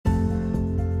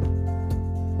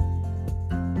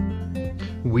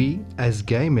We, as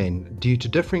gay men, due to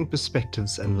differing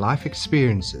perspectives and life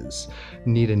experiences,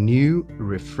 need a new,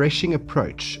 refreshing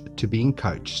approach to being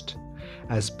coached.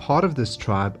 As part of this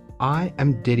tribe, I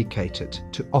am dedicated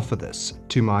to offer this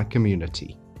to my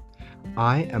community.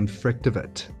 I am Frick de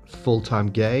Wit, full-time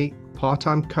gay,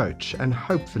 part-time coach, and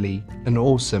hopefully an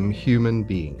awesome human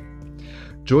being.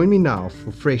 Join me now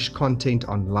for fresh content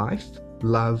on life,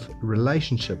 love,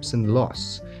 relationships, and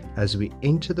loss as we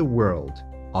enter the world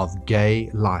of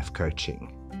gay life coaching.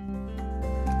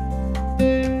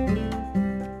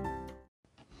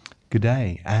 Good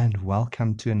day and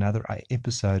welcome to another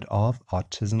episode of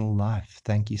Artisanal Life.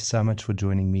 Thank you so much for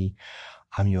joining me.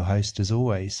 I'm your host as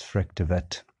always, Frick de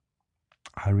Wit.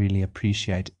 I really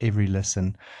appreciate every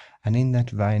listen, and in that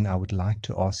vein I would like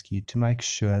to ask you to make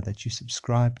sure that you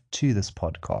subscribe to this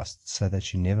podcast so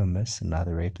that you never miss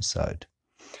another episode.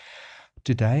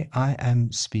 Today I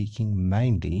am speaking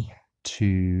mainly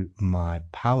to my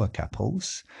power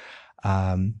couples,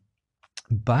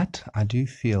 but I do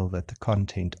feel that the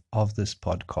content of this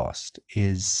podcast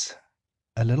is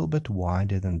a little bit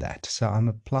wider than that. So I'm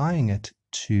applying it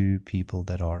to people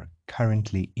that are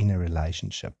currently in a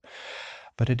relationship,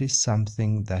 but it is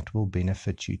something that will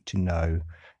benefit you to know,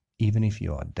 even if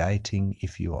you are dating,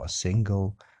 if you are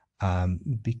single,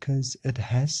 because it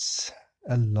has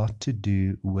a lot to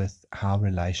do with how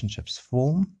relationships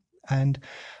form, and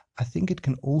I think it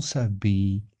can also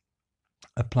be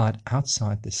applied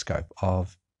outside the scope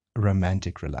of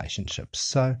romantic relationships.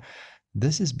 So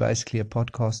this is basically a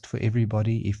podcast for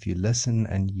everybody. If you listen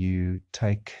and you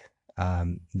take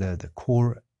the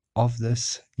core of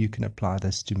this, you can apply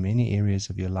this to many areas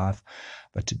of your life.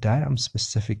 But today I'm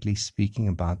specifically speaking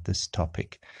about this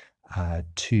topic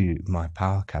to my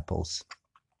power couples.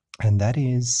 And that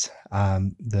is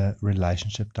the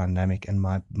relationship dynamic. And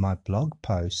my blog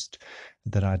post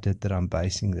that I did, that I'm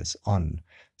basing this on,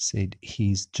 said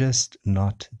he's just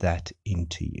not that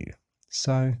into you.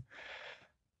 So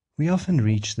we often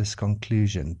reach this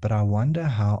conclusion, but I wonder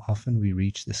how often we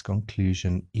reach this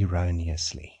conclusion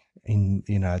erroneously.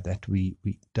 That we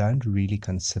don't really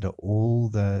consider all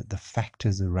the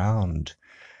factors around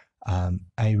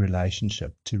a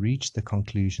relationship to reach the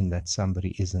conclusion that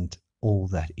somebody isn't all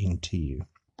that into you.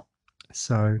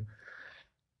 So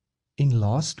in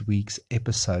last week's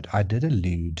episode, I did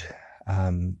allude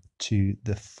to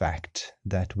the fact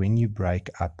that when you break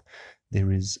up,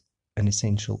 there is an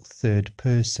essential third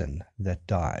person that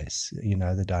dies,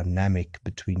 the dynamic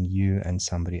between you and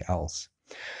somebody else.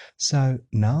 So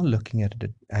now looking at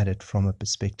it from a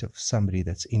perspective of somebody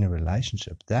that's in a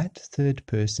relationship, that third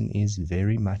person is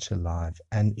very much alive,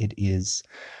 and it is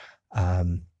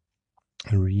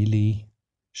really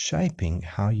shaping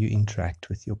how you interact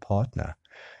with your partner.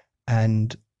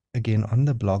 And again, on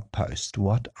the blog post,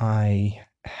 what I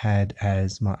had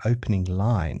as my opening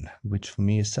line, which for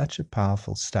me is such a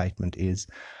powerful statement, is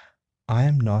I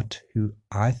am not who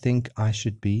I think I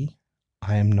should be.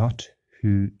 I am not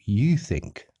who you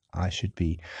think I should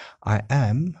be. I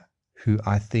am who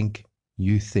I think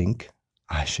you think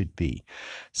I should be.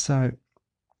 So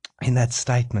in that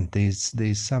statement,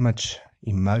 there's so much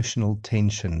emotional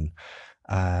tension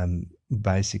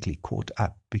basically caught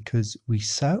up, because we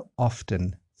so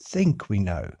often think we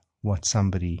know what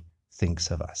somebody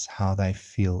thinks of us, how they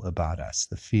feel about us,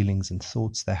 the feelings and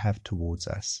thoughts they have towards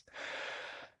us.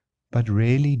 But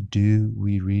rarely do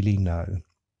we really know.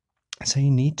 So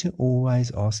you need to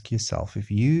always ask yourself,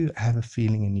 if you have a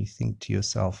feeling and you think to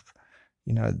yourself,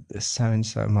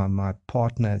 so-and-so, my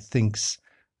partner thinks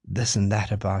this and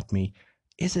that about me,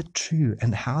 is it true?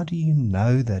 And how do you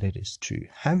know that it is true?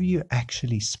 Have you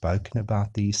actually spoken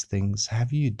about these things?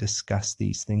 Have you discussed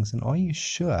these things? And are you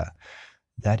sure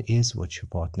that is what your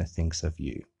partner thinks of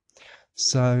you?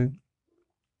 So,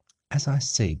 as I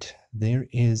said, there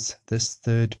is this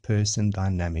third person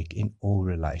dynamic in all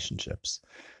relationships.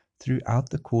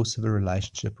 Throughout the course of a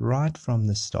relationship, right from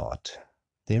the start,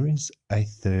 there is a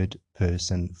third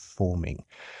person forming.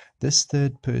 This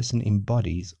third person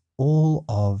embodies all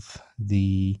of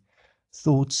the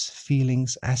thoughts,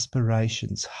 feelings,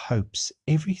 aspirations, hopes,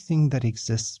 everything that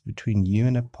exists between you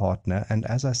and a partner. And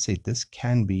as I said, this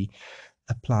can be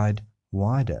applied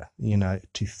wider,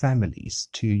 to families,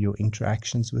 to your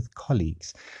interactions with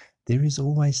colleagues. There is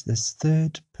always this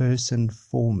third person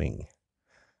forming.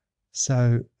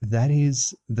 So that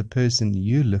is the person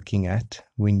you're looking at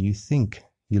when you think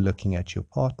you're looking at your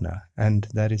partner, and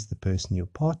that is the person your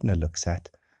partner looks at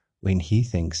when he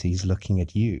thinks he's looking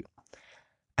at you.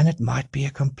 And it might be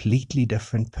a completely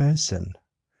different person.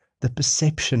 The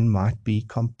perception might be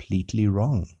completely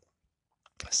wrong.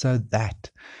 So that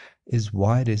is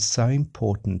why it is so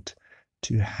important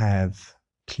to have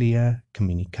clear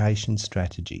communication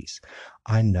strategies.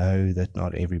 I know that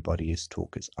not everybody is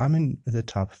talkers. I'm in the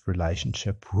type of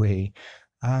relationship where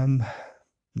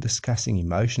discussing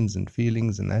emotions and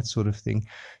feelings and that sort of thing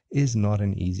is not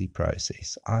an easy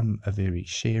process. I'm a very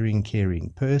sharing,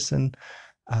 caring person,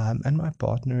 and my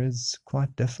partner is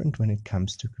quite different when it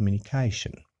comes to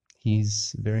communication.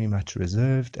 He's very much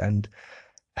reserved, and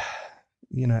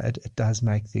it does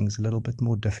make things a little bit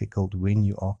more difficult when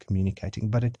you are communicating,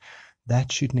 but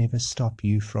that should never stop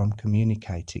you from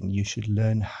communicating. You should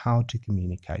learn how to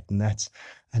communicate, and that's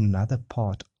another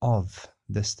part of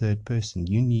this third person.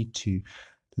 You need to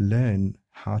learn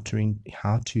how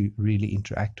to really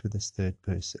interact with this third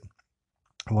person.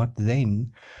 What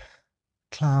then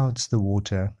clouds the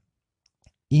water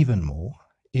even more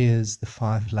is the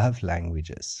 5 love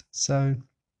languages. So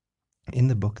in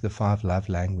the book, The 5 Love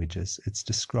Languages, it's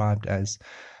described as,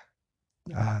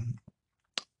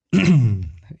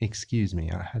 excuse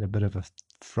me, I had a bit of a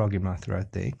frog in my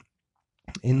throat there.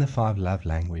 In the 5 love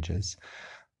languages,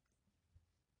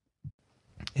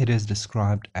 it is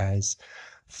described as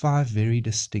 5 very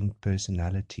distinct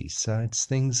personalities. So it's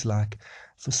things like,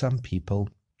 for some people,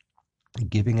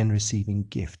 giving and receiving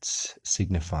gifts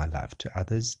signify love. To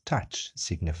others, touch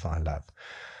signify love.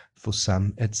 For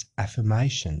some, it's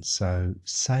affirmation. So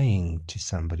saying to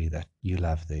somebody that you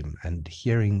love them and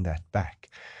hearing that back.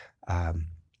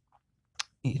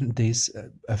 There's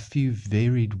a few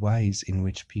varied ways in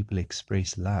which people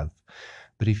express love.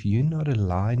 But if you're not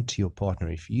aligned to your partner,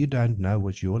 if you don't know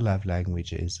what your love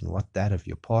language is and what that of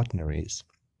your partner is,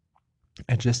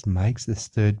 it just makes this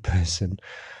third person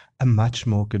a much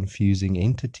more confusing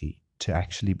entity to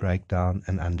actually break down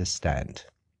and understand.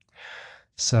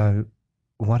 So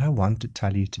what I want to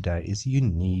tell you today is you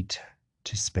need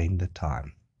to spend the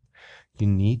time. You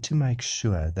need to make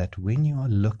sure that when you are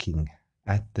looking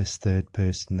at this third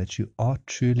person, that you are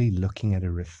truly looking at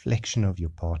a reflection of your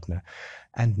partner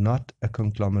and not a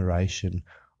conglomeration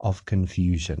of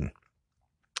confusion.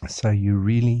 So you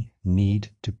really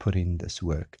need to put in this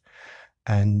work.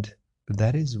 And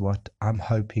that is what I'm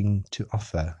hoping to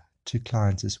offer to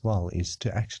clients as well, is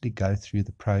to actually go through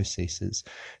the processes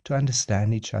to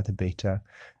understand each other better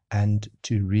and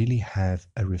to really have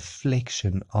a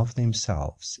reflection of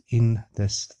themselves in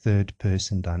this third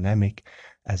person dynamic,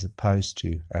 as opposed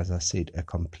to, as I said, a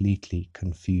completely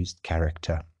confused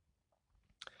character.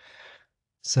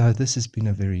 So this has been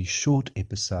a very short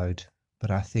episode,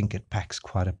 but I think it packs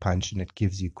quite a punch and it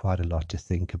gives you quite a lot to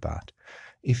think about.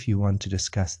 If you want to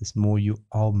discuss this more, you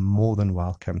are more than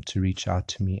welcome to reach out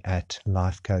to me at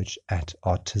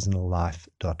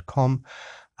lifecoach@artisanallife.com,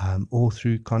 or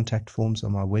through contact forms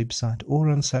on my website or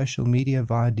on social media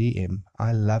via DM.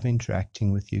 I love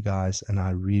interacting with you guys, and I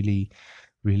really,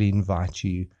 really invite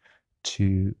you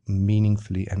to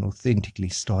meaningfully and authentically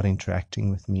start interacting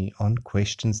with me on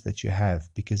questions that you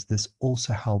have, because this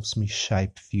also helps me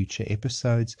shape future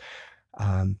episodes,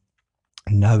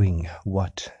 knowing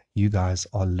what you guys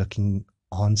are looking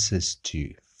answers to.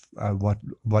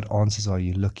 What answers are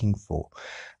you looking for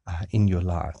in your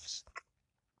lives?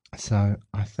 So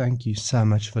I thank you so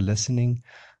much for listening.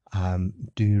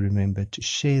 Do remember to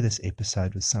share this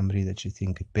episode with somebody that you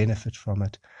think could benefit from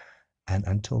it. And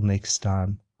until next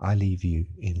time, I leave you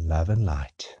in love and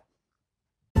light.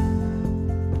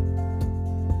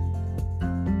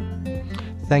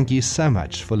 Thank you so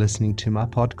much for listening to my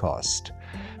podcast.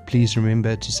 Please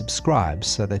remember to subscribe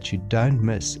so that you don't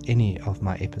miss any of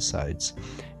my episodes.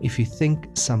 If you think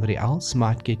somebody else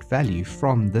might get value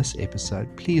from this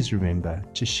episode, please remember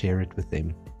to share it with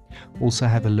them. Also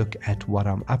have a look at what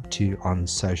I'm up to on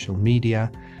social media.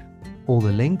 All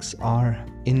the links are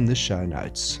in the show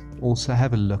notes. Also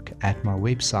have a look at my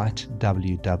website,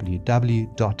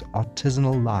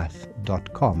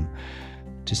 www.artisanallife.com,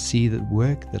 to see the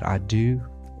work that I do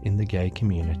in the gay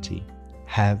community.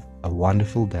 Have a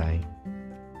wonderful day.